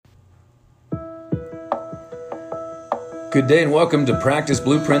Good day and welcome to Practice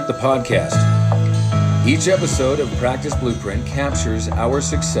Blueprint, the podcast. Each episode of Practice Blueprint captures our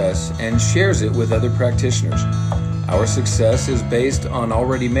success and shares it with other practitioners. Our success is based on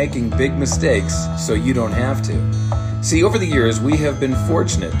already making big mistakes so you don't have to. See, over the years, we have been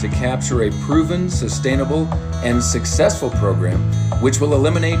fortunate to capture a proven, sustainable, and successful program which will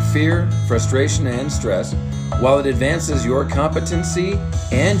eliminate fear, frustration, and stress while it advances your competency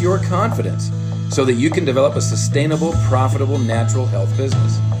and your confidence so that you can develop a sustainable, profitable, natural health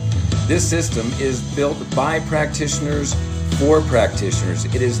business. This system is built by practitioners for practitioners.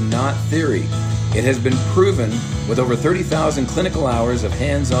 It is not theory. It has been proven with over 30,000 clinical hours of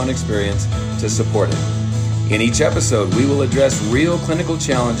hands-on experience to support it. In each episode, we will address real clinical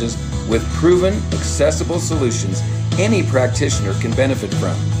challenges with proven, accessible solutions any practitioner can benefit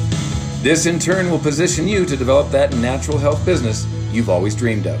from. This, in turn, will position you to develop that natural health business you've always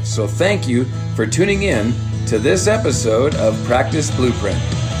dreamed of. So thank you for tuning in to this episode of Practice Blueprint.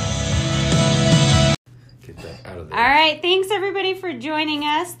 Get that out of there. All right, thanks everybody for joining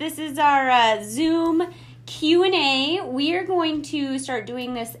us. This is our Zoom Q&A. We are going to start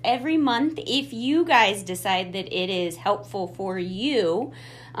doing this every month if you guys decide that it is helpful for you.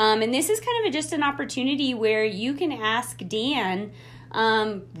 And this is kind of just an opportunity where you can ask Dan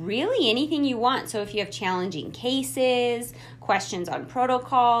really anything you want. So if you have challenging cases, questions on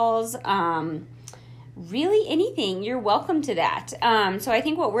protocols, really anything, you're welcome to that. So I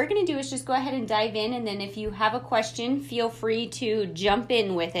think what we're going to do is just go ahead and dive in, and then if you have a question, feel free to jump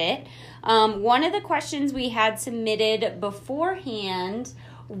in with it. One of the questions we had submitted beforehand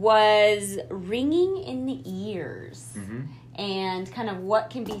was ringing in the ears. And kind of what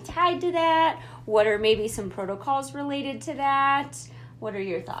can be tied to that. What are maybe some protocols related to that? What are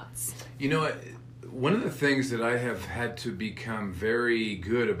your thoughts? You know, one of the things that I have had to become very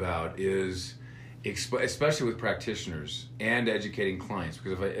good about is, especially with practitioners and educating clients,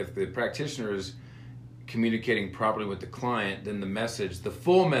 because if the practitioner is communicating properly with the client, then the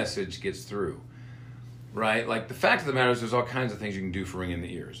full message gets through, right? Like, the fact of the matter is there's all kinds of things you can do for ringing in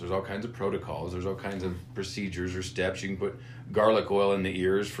the ears. There's all kinds of protocols. There's all kinds of procedures or steps. You can put garlic oil in the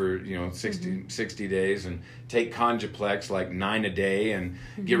ears for 60 days and take Conjuplex like 9 a day and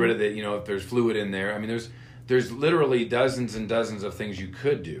get rid of the, if there's fluid in there. I mean, there's literally dozens and dozens of things you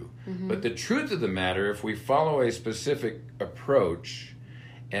could do. But the truth of the matter, if we follow a specific approach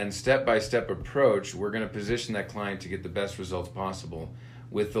and step-by-step approach, we're going to position that client to get the best results possible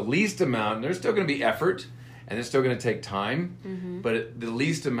with the least amount. And there's still going to be effort, and it's still going to take time, but the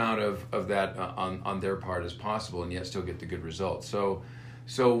least amount of that on their part as possible, and yet still get the good results.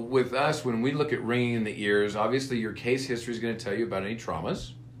 So with us, when we look at ringing in the ears, obviously your case history is going to tell you about any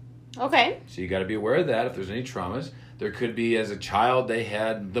traumas. Okay. So you got to be aware of that. If there's any traumas, there could be, as a child, they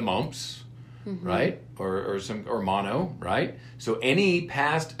had the mumps, right, or mono, right. So any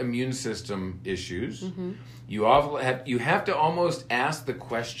past immune system issues. You have to almost ask the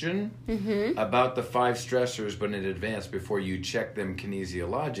question about the 5 stressors, but in advance before you check them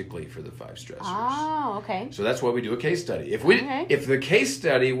kinesiologically for the 5 stressors. Oh, okay. So that's why we do a case study. If the case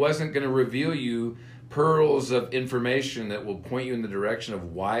study wasn't going to reveal you pearls of information that will point you in the direction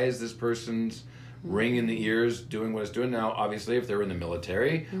of why is this person's ring in the ears doing what it's doing now, obviously if they're in the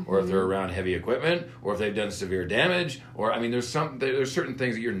military or if they're around heavy equipment or if they've done severe damage, or there's certain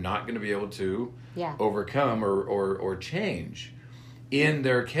things that you're not going to be able to overcome or change in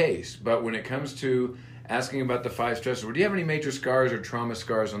their case. But when it comes to asking about the 5 stressors, do you have any major scars or trauma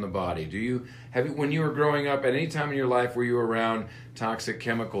scars on the body? When you were growing up, at any time in your life were you around toxic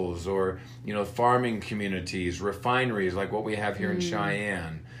chemicals or farming communities, refineries like what we have here in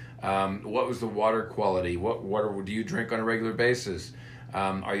Cheyenne? What was the water quality? What water do you drink on a regular basis?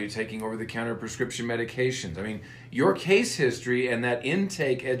 Are you taking over-the-counter prescription medications? I mean, your case history and that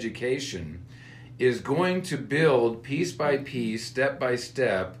intake education is going to build piece by piece, step by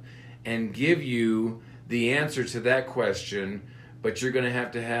step, and give you the answer to that question, but you're going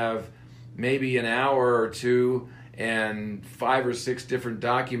to have maybe an hour or two and 5 or 6 different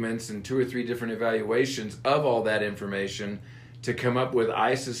documents and 2 or 3 different evaluations of all that information to come up with,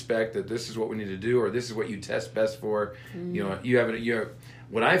 I suspect that this is what we need to do, or this is what you test best for.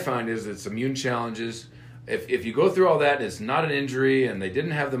 What I find is it's immune challenges. If you go through all that and it's not an injury and they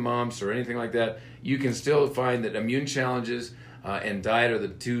didn't have the mumps or anything like that, you can still find that immune challenges and diet are the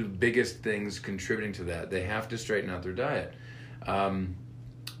 2 biggest things contributing to that. They have to straighten out their diet.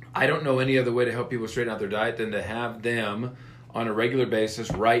 I don't know any other way to help people straighten out their diet than to have them on a regular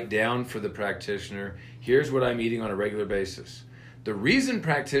basis write down for the practitioner, here's what I'm eating on a regular basis. The reason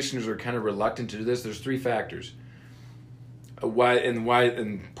practitioners are kind of reluctant to do this, there's 3 factors. why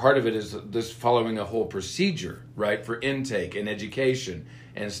and part of it is this following a whole procedure, right, for intake and education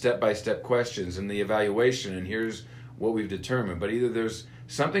and step-by-step questions and the evaluation, and here's what we've determined. But either there's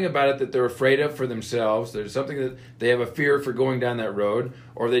something about it that they're afraid of for themselves, there's something that they have a fear for going down that road,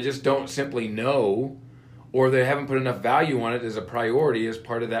 or they just don't simply know, or they haven't put enough value on it as a priority as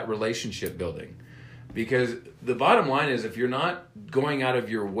part of that relationship building. Because the bottom line is, if you're not going out of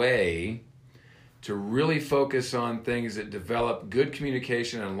your way to really focus on things that develop good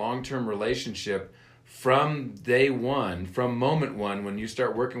communication and long-term relationship from day one, from moment one when you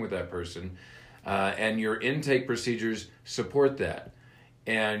start working with that person, and your intake procedures support that,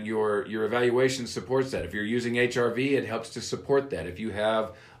 and your evaluation supports that. If you're using HRV, it helps to support that. If you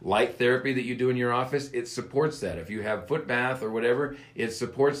have light therapy that you do in your office, it supports that. If you have foot bath or whatever, it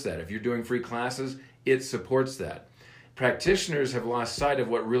supports that. If you're doing free classes, it supports that. Practitioners have lost sight of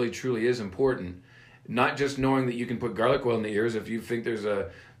what really truly is important. Not just knowing that you can put garlic oil in the ears if you think there's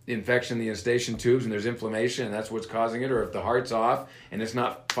a infection in the eustachian tubes and there's inflammation and that's what's causing it, or if the heart's off and it's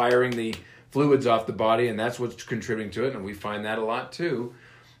not firing the fluids off the body and that's what's contributing to it, and we find that a lot too.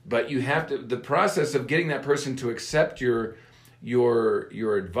 But you have to, the process of getting that person to accept your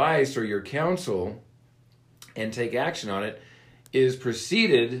advice or your counsel and take action on it is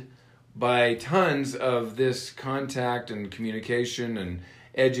preceded by tons of this contact and communication and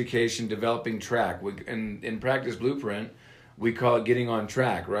education developing track. In Practice Blueprint, we call it getting on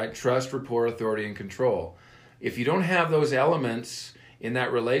track, right? Trust, rapport, authority, and control. If you don't have those elements in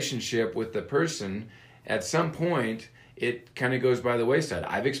that relationship with the person, at some point it kind of goes by the wayside.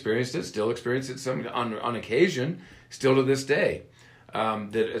 I've experienced it, still experience it on occasion, still to this day.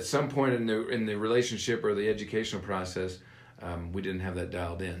 That at some point in the relationship or the educational process, we didn't have that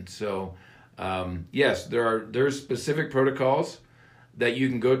dialed in. So yes, there's specific protocols that you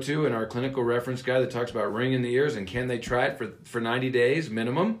can go to in our clinical reference guide that talks about ringing in the ears and can they try it for 90 days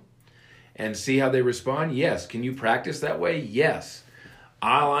minimum and see how they respond? Yes. Can you practice that way? Yes.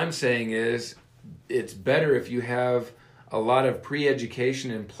 All I'm saying is it's better if you have a lot of pre-education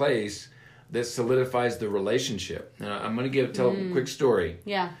in place that solidifies the relationship. Now, I'm going to tell a quick story.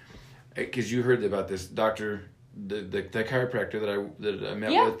 Yeah. Because you heard about this doctor, the chiropractor that I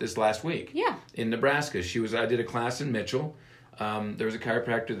met with this last week. Yeah. In Nebraska. I did a class in Mitchell. There was a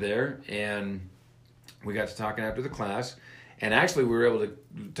chiropractor there, and we got to talking after the class. And actually, we were able to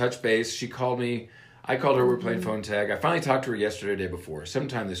touch base. She called me. I called her. We were playing phone tag. I finally talked to her yesterday, the day before,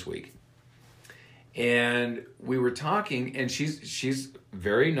 sometime this week. And we were talking, and she's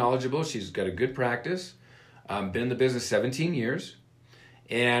very knowledgeable. She's got a good practice. Been in the business 17 years.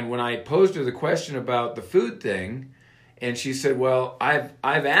 And when I posed her the question about the food thing, and she said, "Well, I've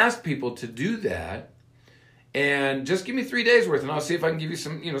asked people to do that, and just give me 3 days worth, and I'll see if I can give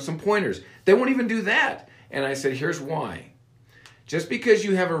you some pointers." They won't even do that. And I said, "Here's why. Just because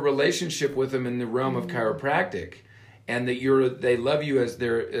you have a relationship with them in the realm of chiropractic, and that they love you as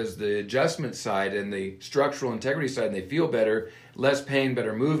the adjustment side and the structural integrity side, and they feel better, less pain,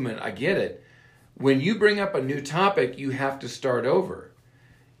 better movement, I get it. When you bring up a new topic, you have to start over.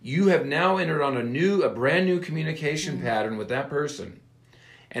 You have now entered on a brand new communication pattern with that person.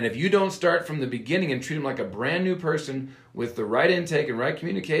 And if you don't start from the beginning and treat them like a brand new person with the right intake and right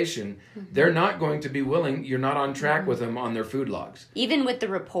communication, they're not going to be willing. You're not on track with them on their food logs. Even with the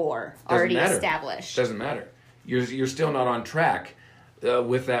rapport already established. Doesn't matter. You're still not on track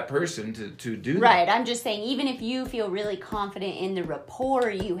with that person to do that. Right. I'm just saying, even if you feel really confident in the rapport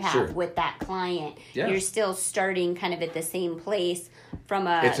you have with that client, you're still starting kind of at the same place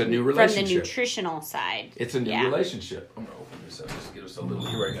it's a new relationship. From the nutritional side. It's a new relationship. I'm going to open this up just to give us a little.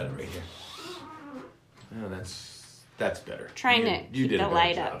 Here, I got it right here. Oh, that's better. You did the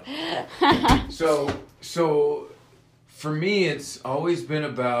light up. So for me, it's always been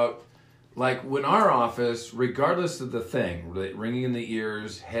about, like, when our office, regardless of the thing, ringing in the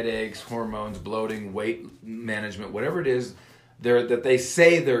ears, headaches, hormones, bloating, weight management, whatever it is that they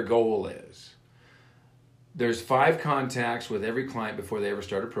say their goal is, there's 5 contacts with every client before they ever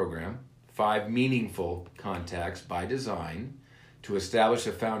start a program, 5 meaningful contacts by design to establish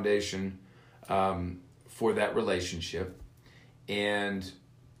a foundation for that relationship. And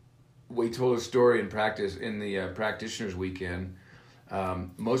we told a story in practice in the practitioners weekend.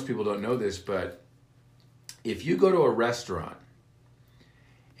 Most people don't know this, but if you go to a restaurant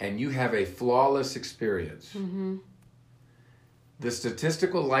and you have a flawless experience, the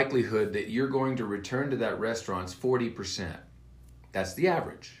statistical likelihood that you're going to return to that restaurant is 40%. That's the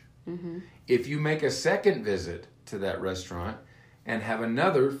average. If you make a second visit to that restaurant and have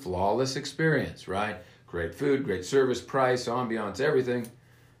another flawless experience, right? Great food, great service, price, ambiance, everything,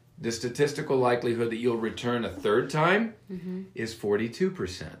 the statistical likelihood that you'll return a third time is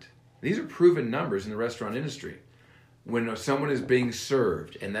 42%. These are proven numbers in the restaurant industry. When someone is being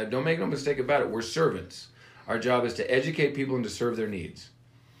served, and that, don't make no mistake about it, we're servants. Our job is to educate people and to serve their needs.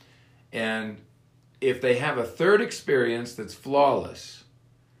 And if they have a third experience that's flawless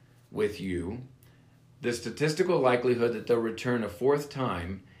with you, the statistical likelihood that they'll return a fourth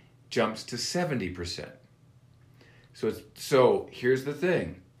time jumps to 70%. So here's the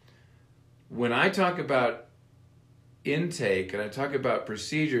thing. When I talk about intake and I talk about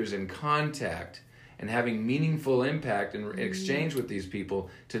procedures and contact and having meaningful impact and exchange with these people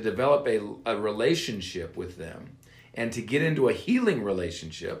to develop a relationship with them and to get into a healing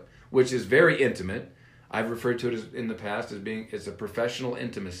relationship, which is very intimate. I've referred to it in the past as being, it's a professional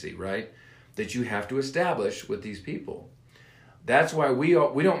intimacy, right? That you have to establish with these people. That's why we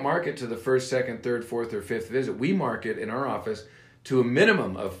don't market to the first, second, third, fourth, or fifth visit. We market in our office to a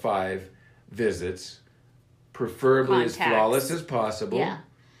minimum of 5 visits, preferably as flawless as possible. Yeah.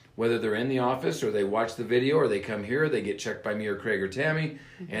 Whether they're in the office or they watch the video or they come here, they get checked by me or Craig or Tammy,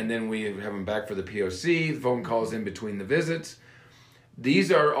 and then we have them back for the POC, phone calls in between the visits.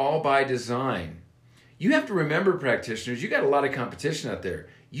 These are all by design. You have to remember, practitioners, you got a lot of competition out there.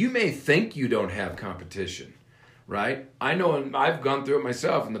 You may think you don't have competition, right? I know, and I've gone through it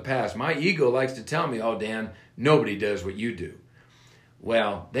myself in the past. My ego likes to tell me, oh, Dan, nobody does what you do.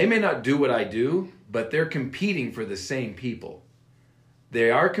 Well, they may not do what I do, but they're competing for the same people. They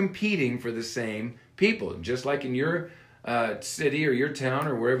are competing for the same people. Just like in your city or your town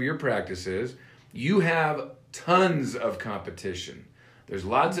or wherever your practice is, you have tons of competition. There's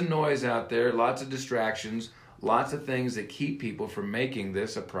lots of noise out there, lots of distractions, lots of things that keep people from making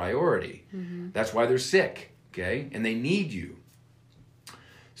this a priority. That's why they're sick, okay? And they need you.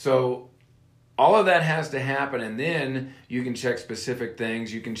 So all of that has to happen, and then you can check specific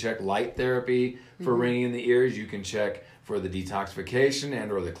things. You can check light therapy for ringing in the ears. You can check for the detoxification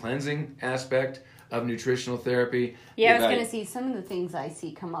and or the cleansing aspect of nutritional therapy. Yeah, I was going to see some of the things I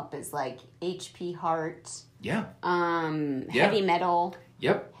see come up is like HP heart. Yeah. Heavy metal.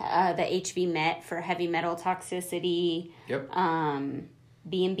 Yep. The HV Met for heavy metal toxicity. Yep.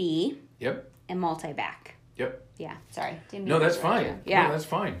 B&B. Yep. And multi-back. Yep. Yeah, sorry. No, that's fine. Yeah. No, that's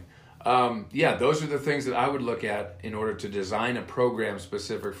fine. Yeah, those are the things that I would look at in order to design a program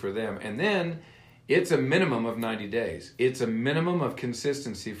specific for them. And then it's a minimum of 90 days. It's a minimum of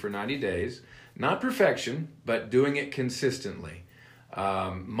consistency for 90 days. Not perfection, but doing it consistently.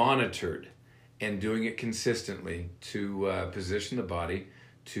 Monitored and doing it consistently to position the body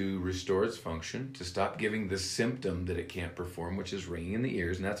to restore its function, to stop giving the symptom that it can't perform, which is ringing in the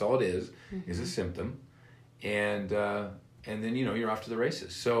ears, and that's all it is a symptom. And then, you're off to the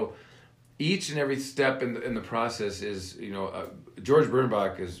races. So each and every step in the process is, George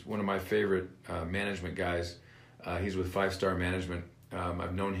Birnbach is one of my favorite management guys. He's with 5 Star Management.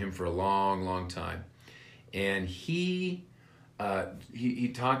 I've known him for a long, long time. And he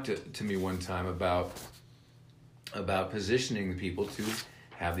talked to me one time about positioning the people to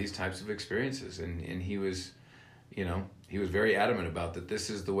have these types of experiences. And he was, he was very adamant about that this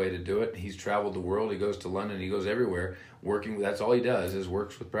is the way to do it. He's traveled the world. He goes to London. He goes everywhere working. That's all he does is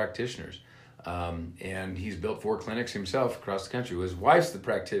works with practitioners. And he's built 4 clinics himself across the country. His wife's the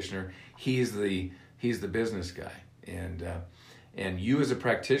practitioner. He's the business guy. And you as a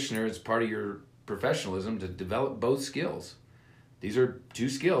practitioner, it's part of your professionalism to develop both skills. These are 2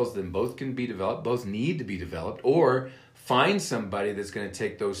 skills that both can be developed, both need to be developed, or find somebody that's going to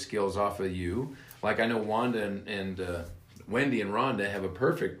take those skills off of you. Like I know Wanda and Wendy and Rhonda have a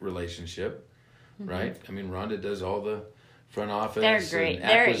perfect relationship, right? I mean, Rhonda does all the front office. They're great.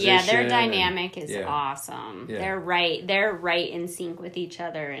 Their dynamic is awesome. Yeah. They're right in sync with each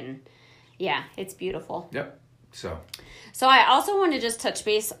other, and yeah, it's beautiful. Yep. So I also want to just touch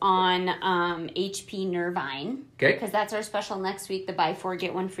base on HP Nervine. Okay. Because that's our special next week, the buy 4,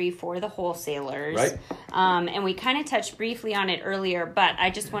 get 1 free for the wholesalers. Right. And we kind of touched briefly on it earlier, but I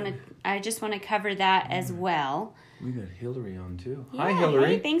just want to cover that as well. We got Hillary on too. Yeah, hi, Hillary.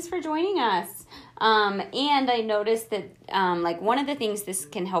 Hey, thanks for joining us. And I noticed that one of the things this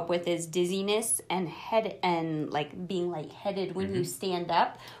can help with is dizziness and head and like being lightheaded when you stand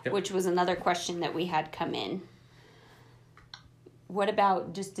up, which was another question that we had come in. What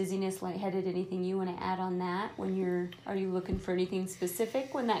about just dizziness, lightheaded? Anything you want to add on that? Are you looking for anything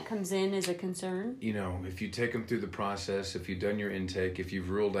specific when that comes in as a concern? If you take them through the process, if you've done your intake, if you've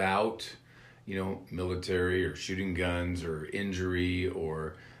ruled out, military or shooting guns or injury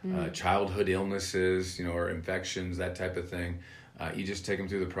or childhood illnesses, or infections, that type of thing, You just take them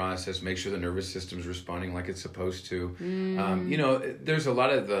through the process, make sure the nervous system's responding like it's supposed to. There's a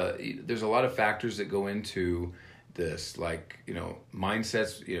lot of factors that go into this, like,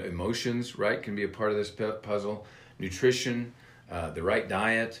 mindsets, emotions, right, can be a part of this puzzle. Nutrition, the right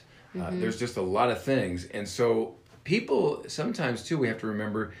diet. There's just a lot of things, and so people sometimes too, we have to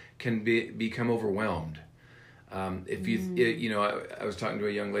remember, can become overwhelmed. If you, I was talking to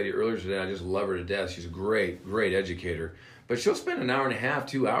a young lady earlier today. I just love her to death. She's a great educator. But she'll spend an hour and a half,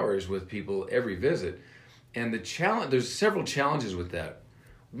 2 hours with people every visit. And there's several challenges with that.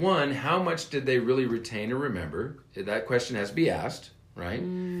 One, how much did they really retain or remember? That question has to be asked, right?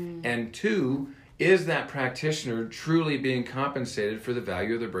 And two, is that practitioner truly being compensated for the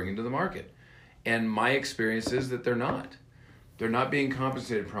value they're bringing to the market? And my experience is that they're not. They're not being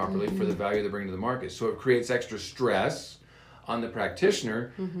compensated properly for the value they're bringing to the market. So it creates extra stress on the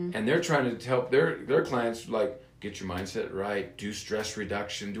practitioner, and they're trying to help their clients, like, get your mindset right, do stress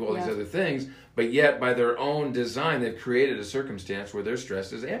reduction, do all these other things, but yet by their own design, they've created a circumstance where their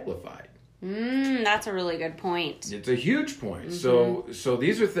stress is amplified. That's a really good point. It's a huge point. So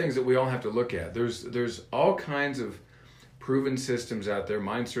these are things that we all have to look at. There's all kinds of proven systems out there.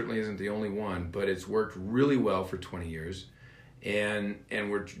 Mine certainly isn't the only one, but it's worked really well for 20 years. And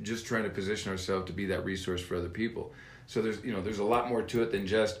we're just trying to position ourselves to be that resource for other people. So there's a lot more to it than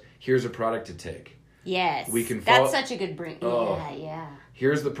just, here's a product to take. Yes, we can that's such a good bring. Yeah.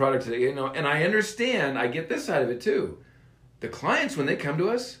 Here's the product to take, and I understand. I get this side of it too. The clients, when they come to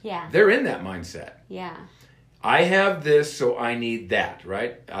us, they're in that mindset. Yeah. I have this, so I need that,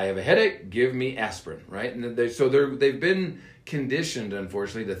 right? I have a headache, give me aspirin, right? And they've been conditioned,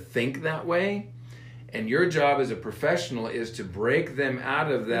 unfortunately, to think that way. And your job as a professional is to break them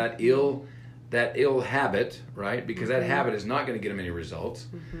out of that ill habit, right? Because that habit is not going to get them any results.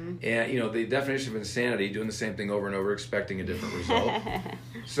 And, the definition of insanity, doing the same thing over and over, expecting a different result.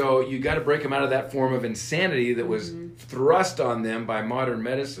 So you got to break them out of that form of insanity that was thrust on them by modern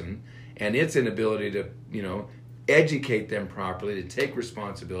medicine and its inability to, educate them properly, to take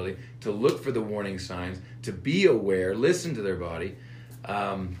responsibility, to look for the warning signs, to be aware, listen to their body.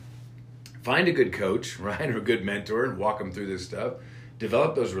 Find a good coach, right, or a good mentor, and walk them through this stuff.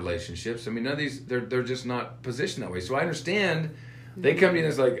 Develop those relationships. I mean, none of these, they're just not positioned that way. So I understand they come to you and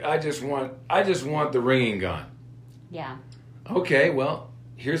it's like, I just want the ringing gone. Yeah. Okay, well,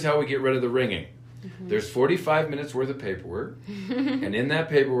 here's how we get rid of the ringing. There's 45 minutes worth of paperwork, and in that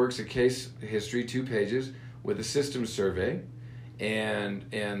paperwork's a case history, 2 pages, with a systems survey, and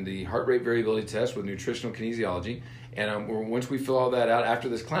the heart rate variability test with nutritional kinesiology. And once we fill all that out after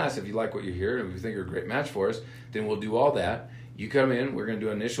this class, if you like what you hear and if you think you're a great match for us, then we'll do all that. You come in, we're going to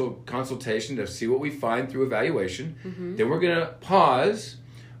do an initial consultation to see what we find through evaluation. Then we're going to pause.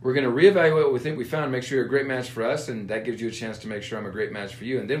 We're going to reevaluate what we think we found, make sure you're a great match for us, and that gives you a chance to make sure I'm a great match for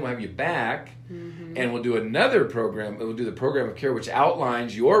you. And then we'll have you back, and we'll do another program. We'll do the program of care, which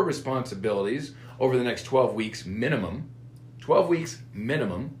outlines your responsibilities over the next 12 weeks minimum. 12 weeks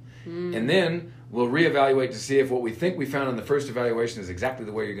minimum. And then we'll reevaluate to see if what we think we found on the first evaluation is exactly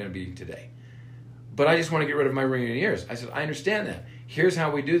the way you're going to be today. But I just want to get rid of my ringing ears. I said, I understand that. Here's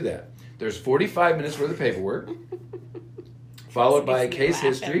how we do that. There's 45 minutes worth of paperwork, followed by a case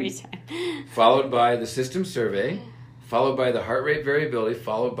history, followed by the system survey, followed by the heart rate variability,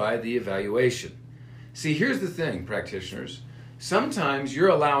 followed by the evaluation. See, here's the thing, practitioners. Sometimes you're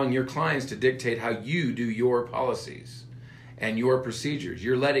allowing your clients to dictate how you do your policies and your procedures.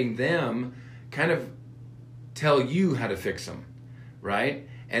 You're letting them kind of tell you how to fix them, right?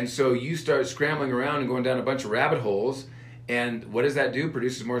 And so you start scrambling around and going down a bunch of rabbit holes, and what does that do?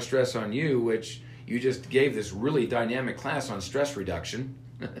 Produces more stress on you, which you just gave this really dynamic class on stress reduction.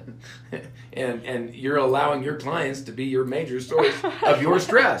 and you're allowing your clients to be your major source of your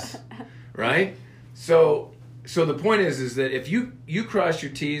stress, right? So the point is that if you cross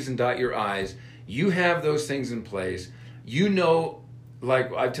your T's and dot your I's, you have those things in place.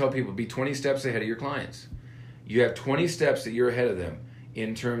 Like I tell people, be 20 steps ahead of your clients. You have 20 steps that you're ahead of them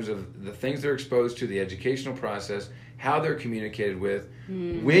in terms of the things they're exposed to, the educational process, how they're communicated with,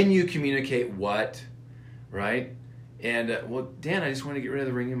 when you communicate what, right? And, well, Dan, I just want to get rid of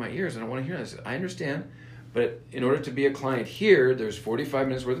the ringing in my ears. I don't want to hear this. I understand. But in order to be a client here, there's 45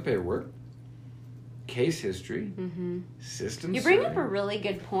 minutes worth of paperwork, case history, systems. You bring up a really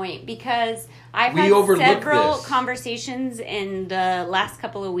good point, because I've had several conversations in the last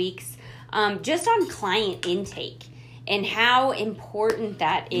couple of weeks just on client intake and how important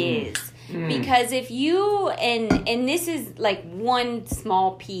that is. Because if you, and this is like one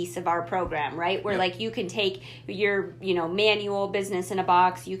small piece of our program, right? Where like you can take your, manual business in a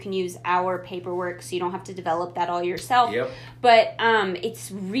box, you can use our paperwork so you don't have to develop that all yourself. Yep. But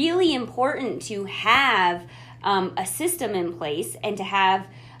it's really important to have a system in place and to have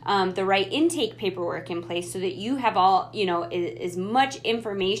the right intake paperwork in place so that you have all, as much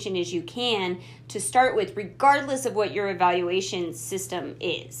information as you can to start with, regardless of what your evaluation system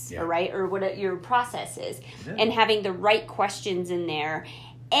is, right? Or what your process is. Yeah. And having the right questions in there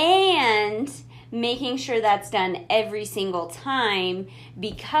and making sure that's done every single time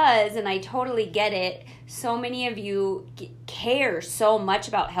because, and I totally get it, so many of you care so much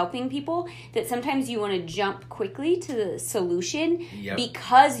about helping people that sometimes you want to jump quickly to the solution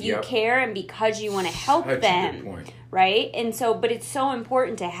because you care and because you want to help them, right? And so, but it's so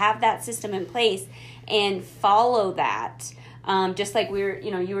important to have that system in place and follow that. Just like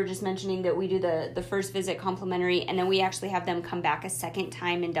you were just mentioning that we do the first visit complimentary, and then we actually have them come back a second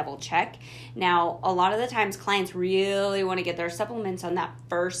time and double check. Now, a lot of the times clients really want to get their supplements on that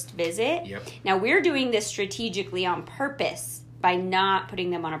first visit. Yep. Now, we're doing this strategically on purpose by not putting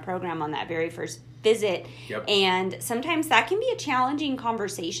them on a program on that very first visit. Yep. And sometimes that can be a challenging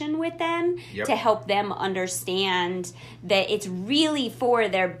conversation with them to help them understand that it's really for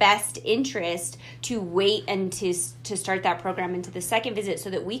their best interest to wait and to start that program into the second visit so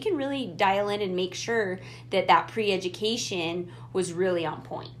that we can really dial in and make sure that pre-education was really on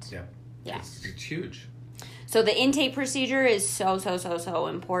point. Yeah. It's huge. So the intake procedure is so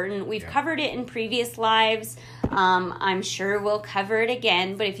important. We've covered it in previous lives. I'm sure we'll cover it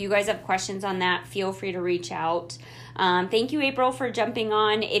again. But if you guys have questions on that, feel free to reach out. Thank you, April, for jumping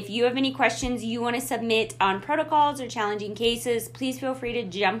on. If you have any questions you want to submit on protocols or challenging cases, please feel free to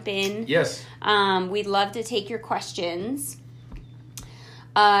jump in. Yes. We'd love to take your questions.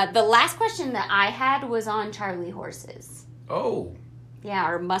 The last question that I had was on Charlie horses. Oh. Yeah,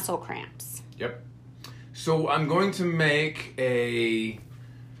 or muscle cramps. Yep. So I'm going to make I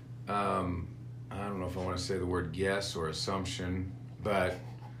don't know if I want to say the word guess or assumption, but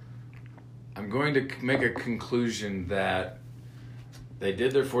I'm going to make a conclusion that they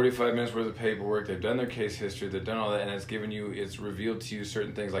did their 45 minutes worth of paperwork, they've done their case history, they've done all that, and it's revealed to you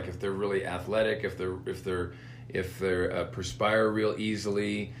certain things, like if they're really athletic, if they're perspire real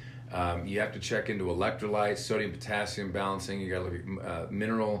easily. You have to check into electrolytes, sodium, potassium balancing. You got to look at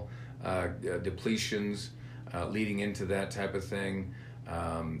mineral depletions leading into that type of thing.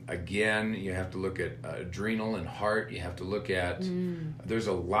 Again, you have to look at adrenal and heart. You have to look at, there's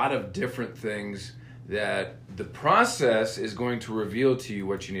a lot of different things that the process is going to reveal to you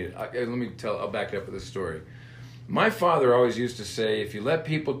what you need. I'll back it up with a story. My father always used to say, if you let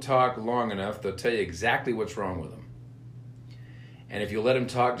people talk long enough, they'll tell you exactly what's wrong with them. And if you let them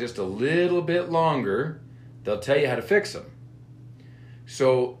talk just a little bit longer, they'll tell you how to fix them.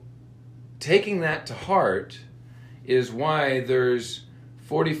 So taking that to heart is why there's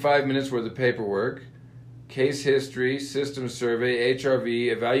 45 minutes worth of paperwork, case history, system survey,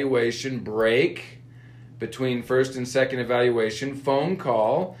 HRV, evaluation, break between first and second evaluation, phone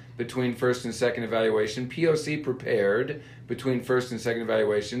call between first and second evaluation, POC prepared between first and second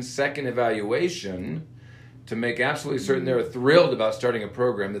evaluation, second evaluation, to make absolutely certain they're thrilled about starting a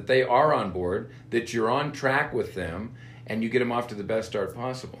program, that they are on board, that you're on track with them, and you get them off to the best start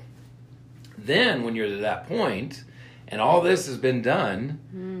possible. Then, when you're to that point, and all this has been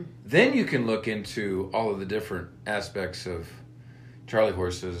done, then you can look into all of the different aspects of Charlie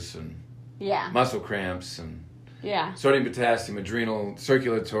horses and muscle cramps and sodium, potassium, adrenal,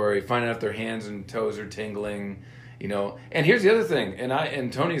 circulatory, finding out if their hands and toes are tingling, And here's the other thing,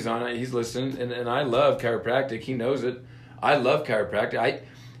 and Tony's on it, he's listening, and I love chiropractic. He knows it. I love chiropractic.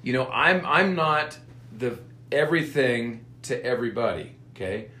 I'm not the everything to everybody.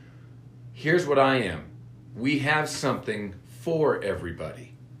 Okay, here's what I am. We have something for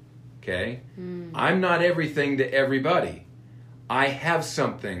everybody. Okay, I'm not everything to everybody. I have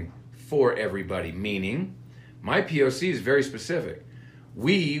something for everybody. Meaning, my POC is very specific.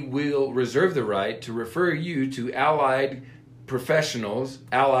 We will reserve the right to refer you to allied professionals,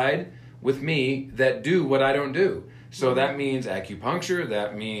 allied with me, that do what I don't do. So that means acupuncture,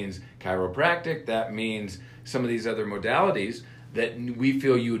 that means chiropractic, that means some of these other modalities that we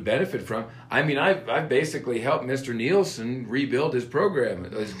feel you would benefit from. I mean, I've basically helped Mr. Nielsen rebuild his program,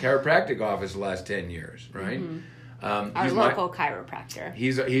 his chiropractic office the last 10 years, right? Our local chiropractor.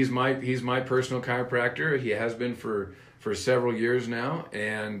 He's my personal chiropractor. He has been for several years now,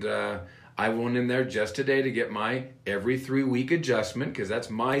 and I went in there just today to get my every 3-week adjustment, because that's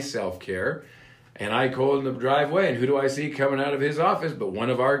my self-care. And I call in the driveway, and who do I see coming out of his office but one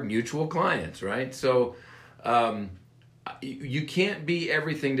of our mutual clients, right? So you can't be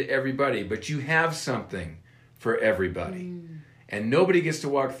everything to everybody, but you have something for everybody. And nobody gets to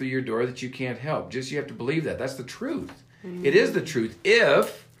walk through your door that you can't help. Just you have to believe that. That's the truth. It is the truth.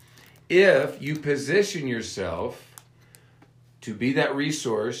 If you position yourself to be that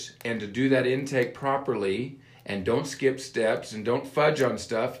resource and to do that intake properly and don't skip steps and don't fudge on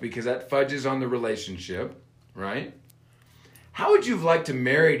stuff because that fudges on the relationship, right? How would you have liked to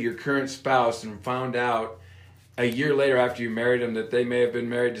marry your current spouse and found out a year later after you married them that they may have been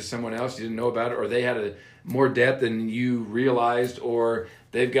married to someone else you didn't know about it, or they had more debt than you realized, or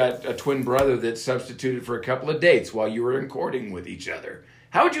they've got a twin brother that substituted for a couple of dates while you were in courting with each other?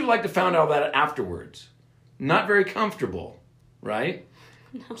 How would you like to find out that afterwards? Not very comfortable, right?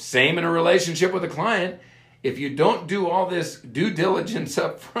 No. Same in a relationship with a client. If you don't do all this due diligence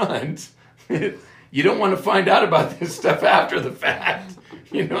up front, you don't want to find out about this stuff after the fact.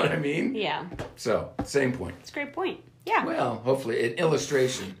 You know what I mean? Yeah. So, same point. It's a great point. Yeah. Well, hopefully, an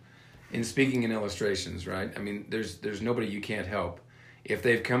illustration, in speaking in illustrations, right? I mean, there's nobody you can't help. If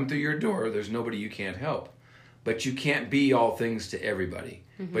they've come through your door, there's nobody you can't help. But you can't be all things to everybody.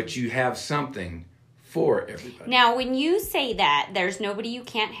 But you have something for everybody. Now, when you say that there's nobody you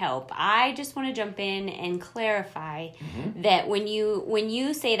can't help, I just want to jump in and clarify that when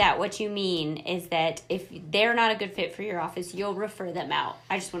you say that, what you mean is that if they're not a good fit for your office, you'll refer them out.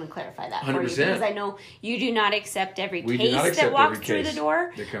 I just want to clarify that 100%. for you, because I know you do not accept every case that walks through the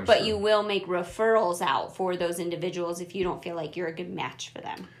door, but you will make referrals out for those individuals if you don't feel like you're a good match for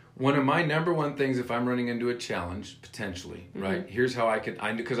them. One of my number one things, if I'm running into a challenge, potentially, right? Here's how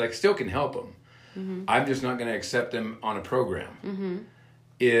because I still can help them. I'm just not going to accept them on a program.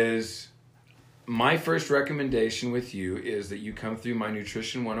 Is my first recommendation with you is that you come through my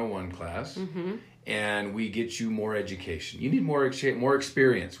Nutrition 101 class and we get you more education. You need more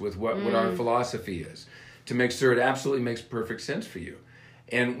experience with what our philosophy is to make sure it absolutely makes perfect sense for you.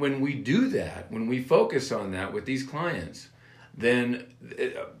 And when we do that, when we focus on that with these clients, then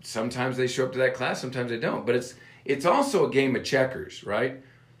sometimes they show up to that class, sometimes they don't. But it's also a game of checkers, right?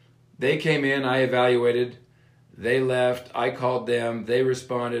 They came in, I evaluated, they left, I called them, they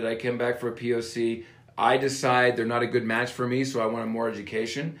responded, I came back for a POC, I decide they're not a good match for me, so I want more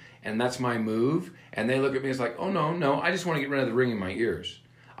education, and that's my move. And they look at me, it's like, oh no, I just want to get rid of the ring in my ears.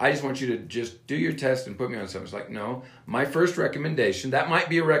 I just want you to just do your test and put me on something. It's like, no, my first recommendation, that might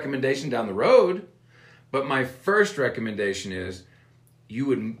be a recommendation down the road, but my first recommendation is you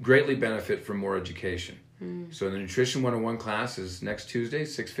would greatly benefit from more education. So the Nutrition 101 class is next Tuesday,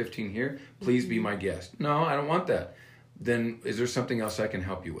 6:15 here. Please be my guest. No, I don't want that. Then is there something else I can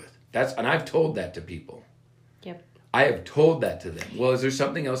help you with? And I've told that to people. Yep. I have told that to them. Well, is there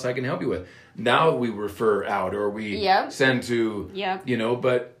something else I can help you with? Now we refer out or we send to,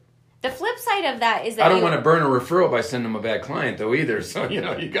 but... The flip side of that is that I don't want to burn a referral by sending them a bad client though either. So,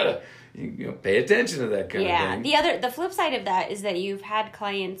 you got to pay attention to that kind of thing. The flip side of that is that you've had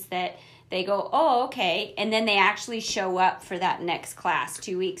clients that they go, oh, okay, and then they actually show up for that next class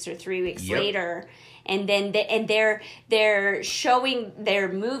 2 weeks or 3 weeks later, and then they're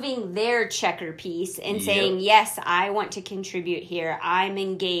moving their checker piece and saying, yes, I want to contribute here. I'm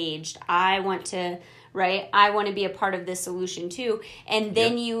engaged. I want to be a part of this solution too. And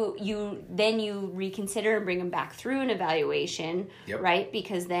then you reconsider and bring them back through an evaluation, right?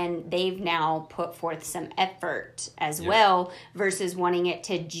 Because then they've now put forth some effort as well, versus wanting it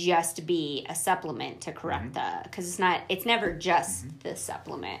to just be a supplement to correct because it's never just the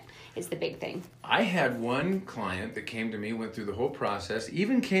supplement is the big thing. I had one client that came to me, went through the whole process,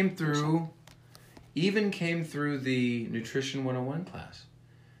 even came through the Nutrition 101 class.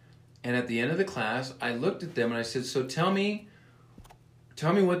 And at the end of the class, I looked at them and I said, so tell me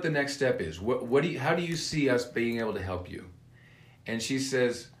what the next step is. How do you see us being able to help you? And she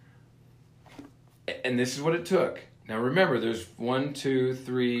says, and this is what it took. Now remember, there's 1, 2,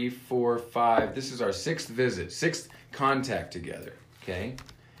 3, 4, 5. This is our 6th visit, 6th contact together, okay?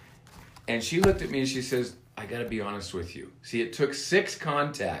 And she looked at me and she says, I got to be honest with you. See, it took 6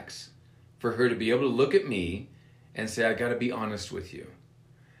 contacts for her to be able to look at me and say, I got to be honest with you.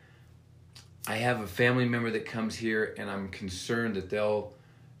 I have a family member that comes here and I'm concerned that they'll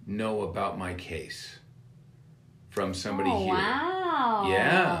know about my case from somebody here. Wow.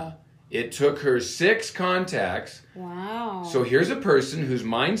 Yeah. It took her 6 contacts. Wow. So here's a person whose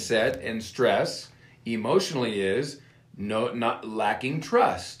mindset and stress emotionally is not lacking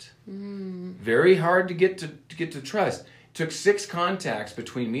trust. Very hard to get to trust. It took 6 contacts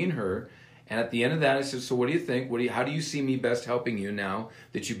between me and her, And at the end of that, I said, so what do you think? How do you see me best helping you now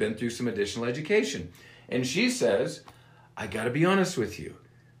that you've been through some additional education? And she says, I got to be honest with you,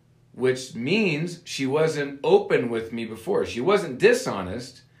 which means she wasn't open with me before. She wasn't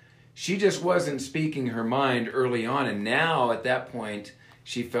dishonest. She just wasn't speaking her mind early on. And now at that point,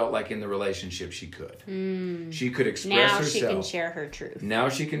 she felt like in the relationship she could. She could express herself. Now she can share her truth. Now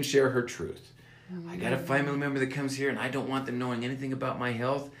she can share her truth. I got a family member that comes here and I don't want them knowing anything about my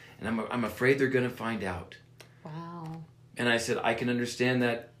health. And I'm afraid they're going to find out. Wow. And I said, I can understand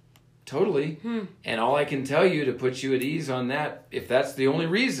that totally. And all I can tell you to put you at ease on that, if that's the only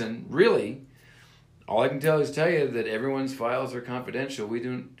reason, really, all I can tell you that everyone's files are confidential. We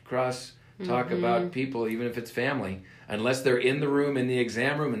don't talk about people, even if it's family, unless they're in the room, in the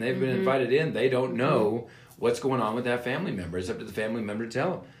exam room, and they've been invited in. They don't know what's going on with that family member. It's up to the family member to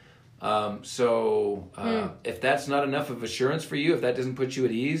tell them. If that's not enough of assurance for you, if that doesn't put you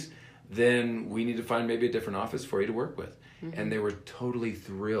at ease, then we need to find maybe a different office for you to work with. And they were totally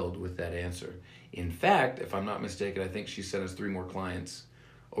thrilled with that answer. In fact, if I'm not mistaken, I think she sent us 3 more clients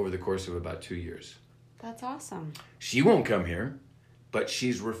over the course of about 2 years. That's awesome. She won't come here, but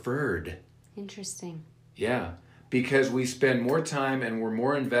she's referred. Interesting. Yeah, because we spend more time and we're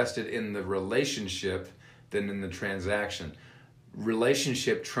more invested in the relationship than in the transaction.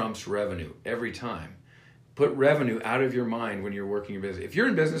 Relationship trumps revenue every time. Put revenue out of your mind when you're working your business. If you're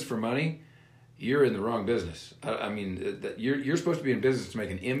in business for money, you're in the wrong business. I mean, you're supposed to be in business to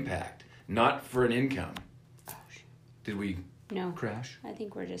make an impact, not for an income. Did we crash? I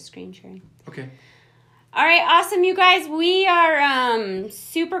think we're just screen sharing. Okay. All right, awesome, you guys. We are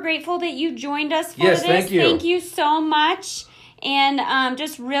super grateful that you joined us for this. Thank you. Thank you so much. And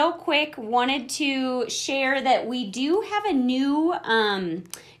just real quick, wanted to share that we do have a new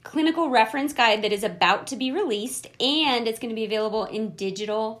clinical reference guide that is about to be released, and it's going to be available in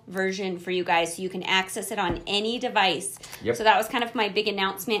digital version for you guys, so you can access it on any device. Yep. So that was kind of my big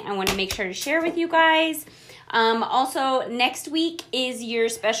announcement I want to make sure to share with you guys. Also, next week is your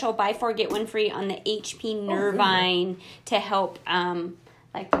special buy 4 get 1 free on the HP Nervine to help,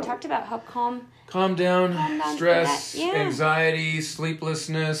 like we talked about, help calm down stress, anxiety,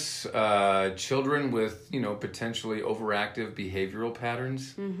 sleeplessness, children with, potentially overactive behavioral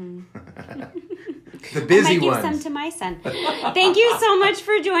patterns. The busy ones. I might give some to my son. Thank you so much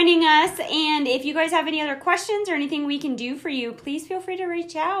for joining us. And if you guys have any other questions or anything we can do for you, please feel free to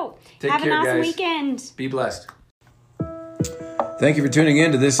reach out. Have an awesome weekend. Be blessed. Thank you for tuning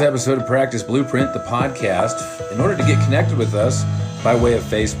in to this episode of Practice Blueprint, the podcast. In order to get connected with us by way of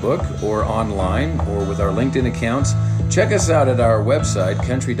Facebook or online or with our LinkedIn accounts, check us out at our website,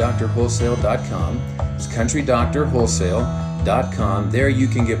 countrydoctorwholesale.com. It's countrydoctorwholesale.com. There you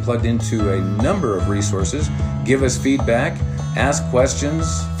can get plugged into a number of resources, give us feedback, ask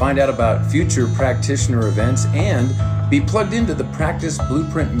questions, find out about future practitioner events, and be plugged into the Practice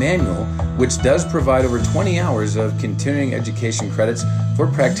Blueprint Manual, which does provide over 20 hours of continuing education credits for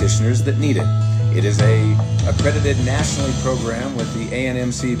practitioners that need it. It is a accredited nationally program with the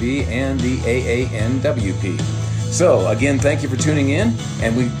ANMCB and the AANWP. So, again, thank you for tuning in,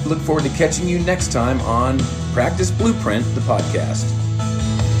 and we look forward to catching you next time on Practice Blueprint, the podcast.